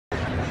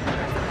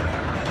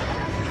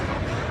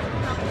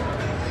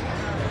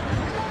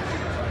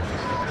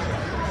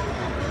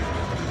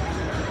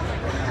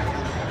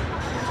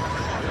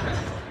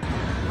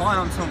Hi,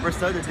 I'm Tom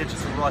Bristow, the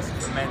digital writer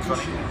for Men's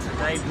Running.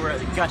 Today we're at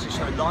the Gadget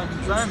Show live in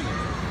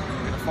Birmingham.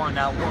 We're going to find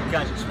out what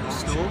gadgets are in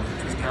store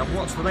and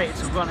what's related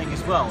to running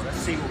as well. Let's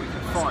see what we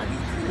can find.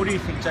 What do you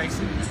think,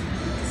 Jason?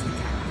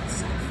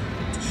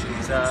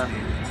 He's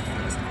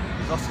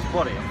lost his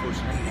body,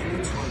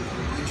 unfortunately.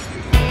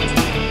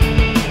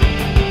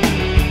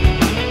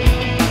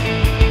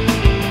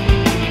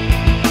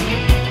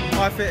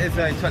 iFit is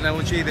a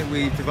technology that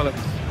we developed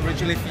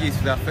originally for use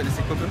with our fitness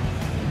equipment.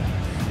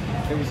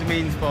 It was a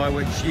means by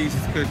which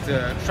users could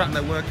track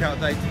their workout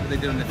data that they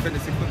did on their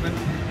fitness equipment,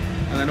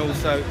 and then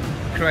also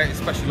create a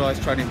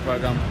specialised training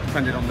program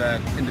depending on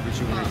their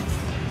individual needs.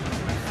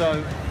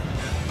 So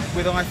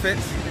with iFit,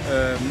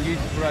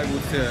 users were able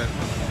to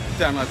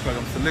download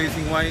programs for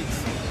losing weight,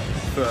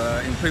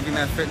 for improving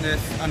their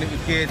fitness, and it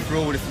was geared for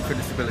all different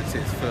fitness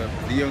abilities, for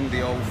the young,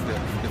 the old,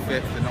 the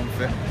fit, the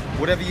non-fit.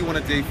 Whatever you want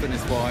to do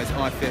fitness-wise,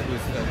 iFit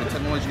was the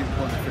technology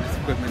that the fitness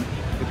equipment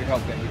that could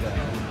help get you there.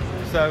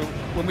 So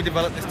when we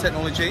developed this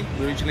technology,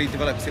 we originally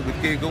developed it with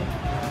Google.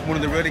 One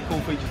of the really cool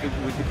features that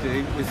we could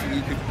do was that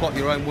you could plot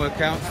your own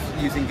workouts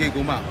using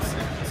Google Maps.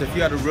 So if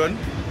you had a run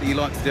that you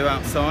like to do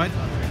outside,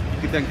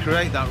 you could then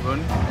create that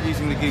run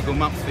using the Google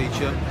Maps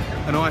feature,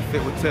 and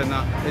iFit would turn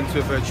that into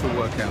a virtual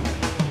workout.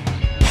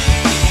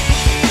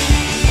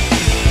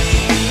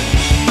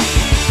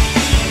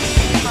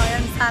 Hi,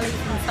 I'm Sally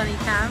from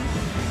SunnyCam.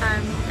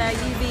 They're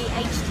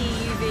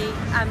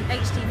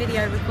HD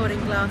video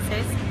recording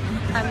glasses.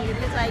 Your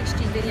little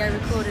HD video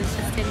recorder's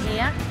just in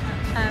here.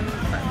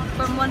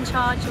 From one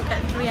charge you'll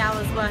get 3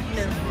 hours worth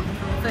of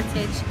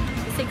footage.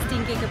 The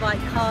 16GB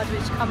card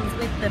which comes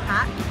with the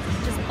pack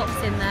just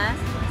pops in there,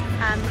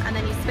 and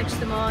then you switch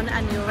them on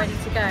and you're ready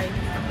to go.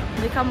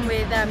 They come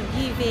with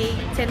UV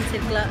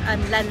tinted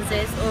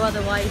lenses, or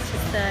otherwise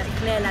just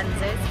clear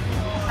lenses.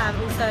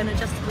 Also an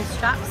adjustable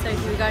strap, so if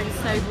you were going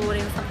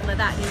snowboarding or something like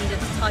that and you needed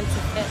a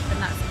tighter fit, then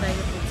that's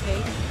available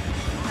too.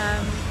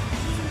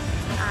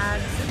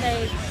 And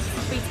they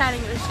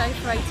retailing at the show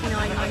for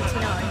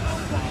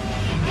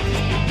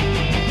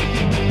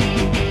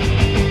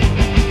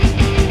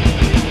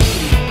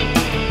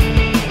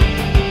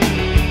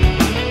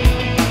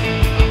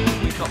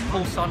We've got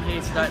Pulse on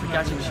here today at the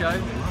Gadget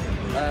Show.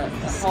 A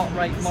heart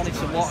rate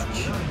monitor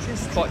watch,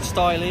 quite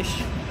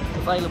stylish,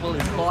 available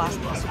in black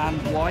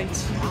and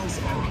white.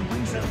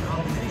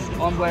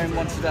 I'm wearing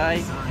one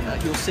today.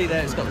 You'll see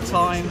there it's got the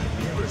time.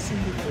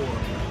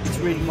 It's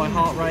reading my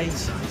heart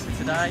rate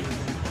today.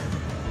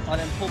 I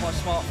then pull my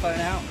smartphone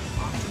out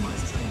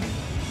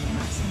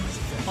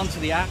onto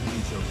the app.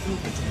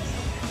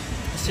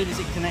 As soon as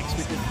it connects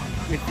with the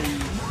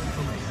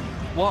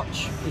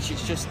watch, which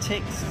is just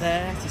ticked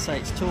there to say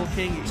it's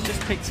talking, it's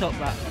just picked up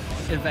that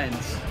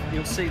event.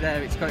 You'll see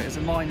there it's got it as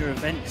a minor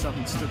event because I've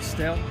been stood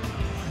still.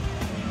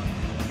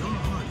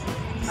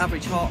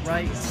 Average heart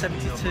rate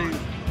 72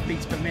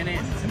 beats per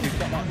minute. We've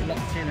got that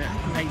locked in at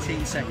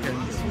 18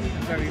 seconds.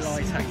 Very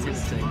light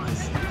activity.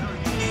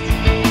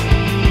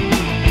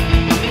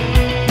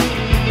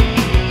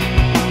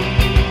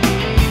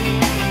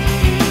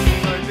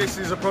 This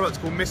is a product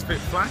called Misfit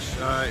Flash.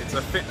 It's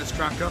a fitness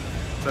tracker.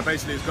 So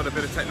basically it's got a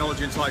bit of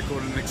technology inside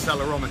called an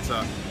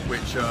accelerometer,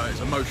 which is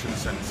a motion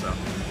sensor.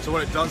 So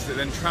what it does is it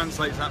then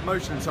translates that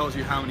motion and tells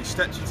you how many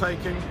steps you're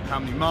taking, how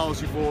many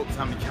miles you've walked,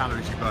 how many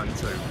calories you burned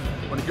too.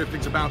 One of the good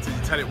things about it is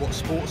you tell it what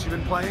sports you've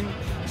been playing.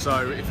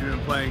 So if you've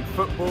been playing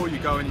football, you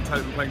go and you tell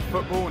it you've been playing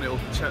football, and it'll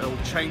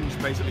change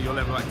basically your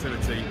level of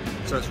activity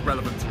so it's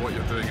relevant to what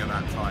you're doing at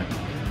that time.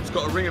 It's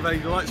got a ring of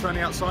LED lights around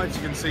the outside so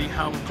you can see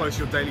how close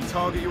to your daily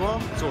target you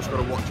are. It's also got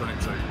a watch on it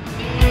too.